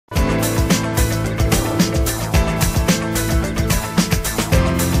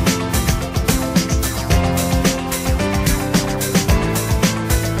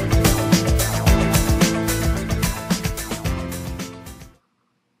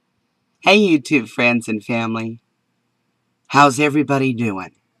Hey, YouTube friends and family. How's everybody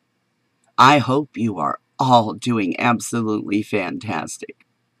doing? I hope you are all doing absolutely fantastic.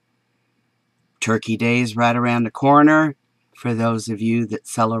 Turkey Day is right around the corner for those of you that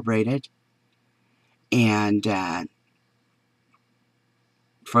celebrate it. And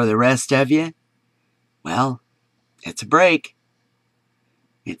for the rest of you, well, it's a break.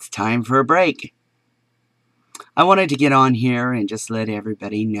 It's time for a break. I wanted to get on here and just let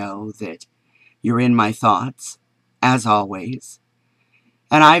everybody know that you're in my thoughts, as always.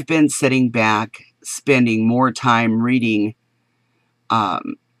 And I've been sitting back, spending more time reading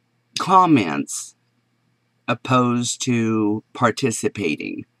comments opposed to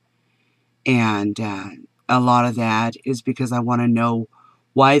participating. And a lot of that is because I want to know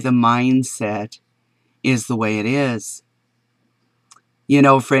why the mindset is the way it is. You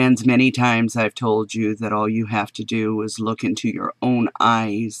know, friends, many times I've told you that all you have to do is look into your own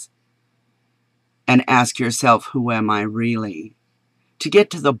eyes and ask yourself, who am I really? To get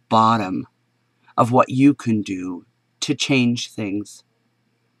to the bottom of what you can do to change things.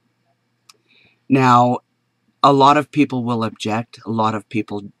 Now, a lot of people will object. A lot of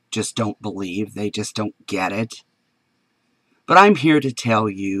people just don't believe. They just don't get it. But I'm here to tell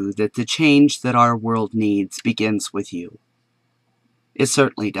you that the change that our world needs begins with you. It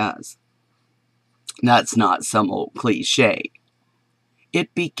certainly does. That's not some old cliche.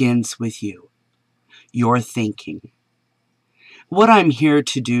 It begins with you. Your thinking. What I'm here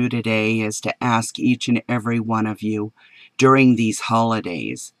to do today is to ask each and every one of you during these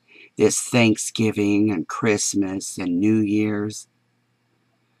holidays, this Thanksgiving and Christmas and New Year's,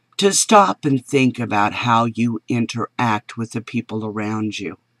 to stop and think about how you interact with the people around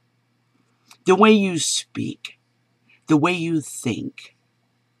you. The way you speak, the way you think.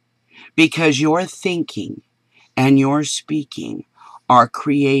 Because your thinking and your speaking are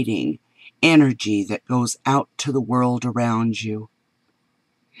creating energy that goes out to the world around you.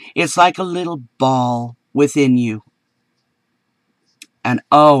 It's like a little ball within you. And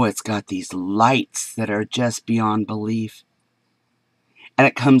oh, it's got these lights that are just beyond belief. And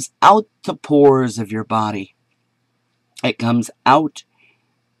it comes out the pores of your body. It comes out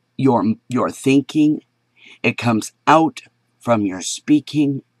your thinking. It comes out from your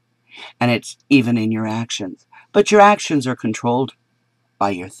speaking. And it's even in your actions. But your actions are controlled by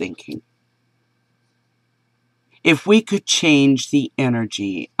your thinking. If we could change the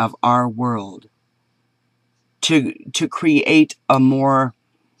energy of our world to create a more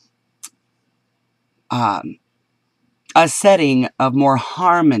a setting of more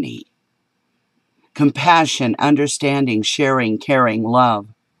harmony, compassion, understanding, sharing, caring, love,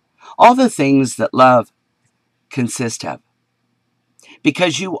 all the things that love consists of,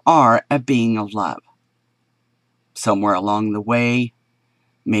 because you are a being of love. Somewhere along the way,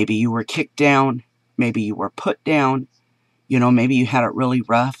 maybe you were kicked down, maybe you were put down, you know, maybe you had it really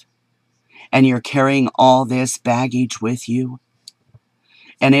rough, and you're carrying all this baggage with you,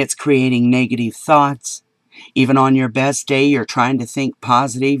 and it's creating negative thoughts. Even on your best day, you're trying to think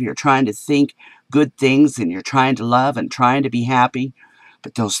positive, you're trying to think good things, and you're trying to love and trying to be happy,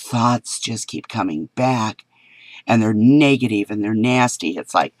 but those thoughts just keep coming back, and they're negative and they're nasty.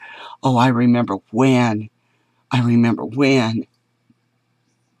 It's like, oh, I remember when,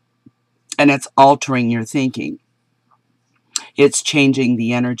 and it's altering your thinking. It's changing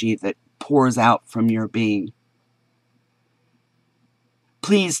the energy that pours out from your being.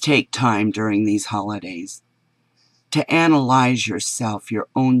 Please take time during these holidays to analyze yourself, your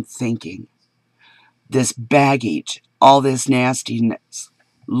own thinking. This baggage, all this nastiness,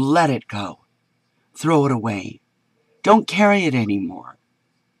 let it go. Throw it away. Don't carry it anymore.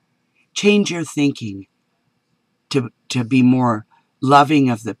 Change your thinking to be more loving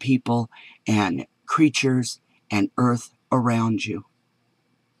of the people and creatures and earth around you.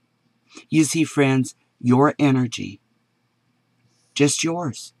 You see, friends, your energy, just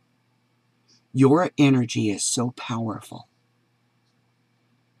yours, your energy is so powerful.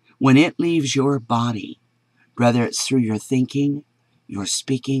 When it leaves your body, whether it's through your thinking, your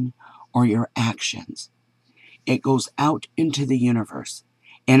speaking, or your actions, it goes out into the universe.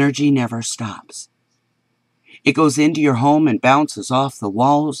 Energy never stops. It goes into your home and bounces off the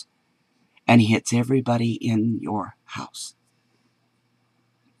walls and hits everybody in your house.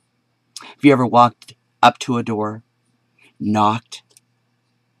 Have you ever walked up to a door, knocked,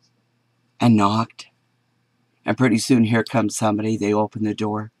 and knocked, and pretty soon here comes somebody, they open the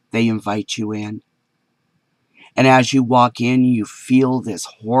door, they invite you in. And as you walk in, you feel this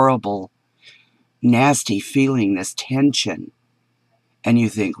horrible, nasty feeling, this tension. And you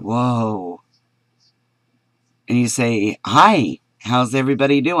think, whoa. And you say, hi, How's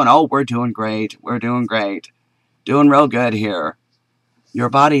everybody doing? Oh, we're doing great. We're doing great. Doing real good here. Your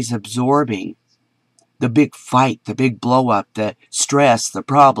body's absorbing the big fight, the big blow up, the stress, the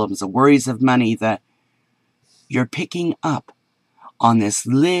problems, the worries of money, you're picking up on this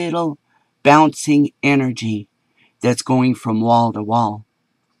little bouncing energy that's going from wall to wall.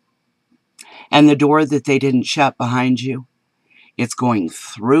 And the door that they didn't shut behind you, it's going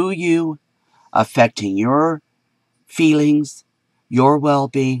through you, affecting your feelings, your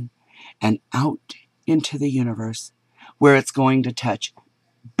well-being, and out into the universe, where it's going to touch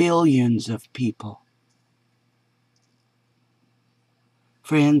billions of people.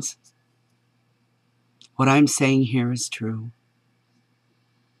 Friends, what I'm saying here is true.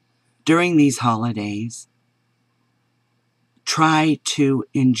 During these holidays, try to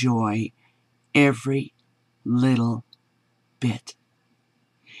enjoy every little bit.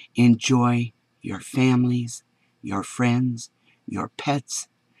 Enjoy your families, your friends, your pets,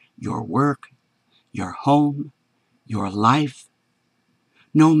 your work, your home, your life.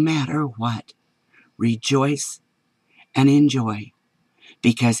 No matter what, rejoice and enjoy,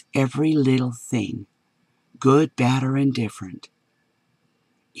 because every little thing, good, bad, or indifferent,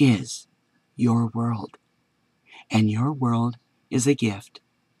 is your world. And your world is a gift.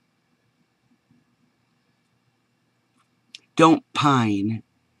 Don't pine.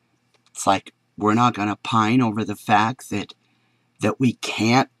 It's like we're not going to pine over the fact that we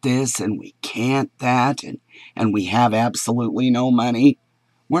can't this and we can't that and we have absolutely no money.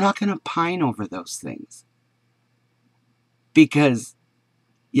 We're not going to pine over those things, because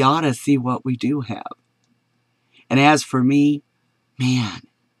you ought to see what we do have. And as for me, man,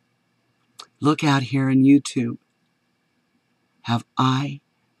 look out here on YouTube. Have I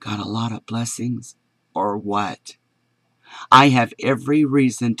got a lot of blessings or what? I have every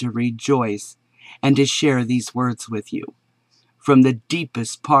reason to rejoice and to share these words with you from the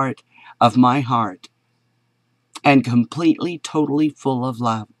deepest part of my heart, and completely, totally full of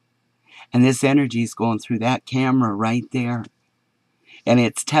love. And this energy is going through that camera right there, and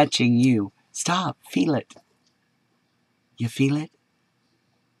it's touching you. Stop, feel it. You feel it?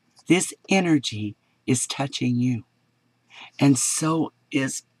 This energy is touching you, and so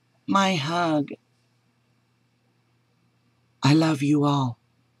is my hug. I love you all.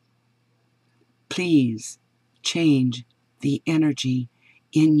 Please change the energy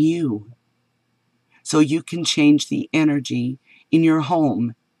in you so you can change the energy in your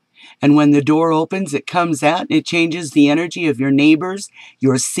home. And when the door opens, it comes out, it changes the energy of your neighbors,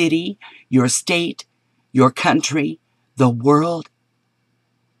 your city, your state, your country, the world.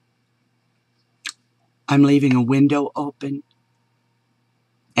 I'm leaving a window open,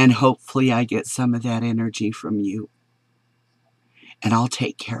 and hopefully I get some of that energy from you. And I'll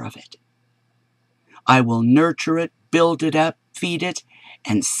take care of it. I will nurture it, build it up, feed it,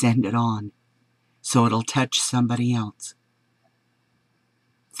 and send it on so it'll touch somebody else.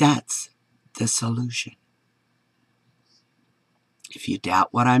 That's the solution. If you doubt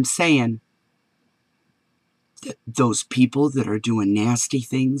what I'm saying, those people that are doing nasty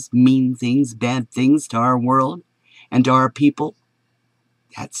things, mean things, bad things to our world and to our people,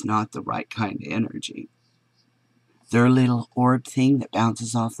 that's not the right kind of energy. Their little orb thing that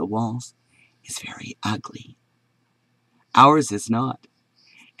bounces off the walls is very ugly. Ours is not.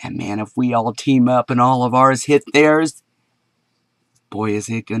 And man, if we all team up and all of ours hit theirs, boy, is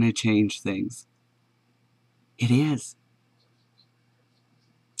it going to change things. It is.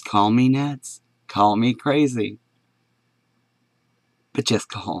 Call me nuts. Call me crazy. But just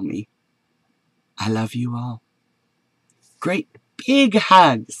call me. I love you all. Great big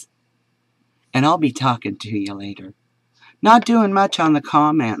hugs. And I'll be talking to you later. Not doing much on the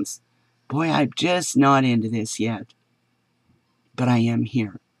comments. Boy, I'm just not into this yet. But I am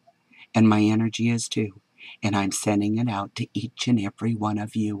here. And my energy is too. And I'm sending it out to each and every one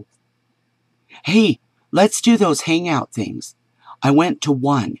of you. Hey, let's do those hangout things. I went to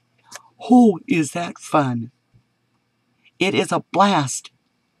one. Oh, is that fun? It is a blast.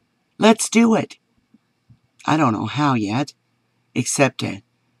 Let's do it. I don't know how yet, except to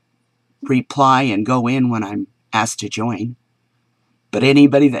reply and go in when I'm asked to join. But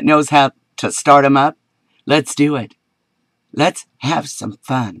anybody that knows how to start them up, let's do it. Let's have some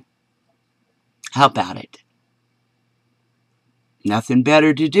fun. How about it? Nothing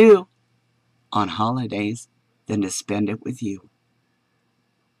better to do on holidays than to spend it with you.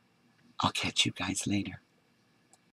 I'll catch you guys later.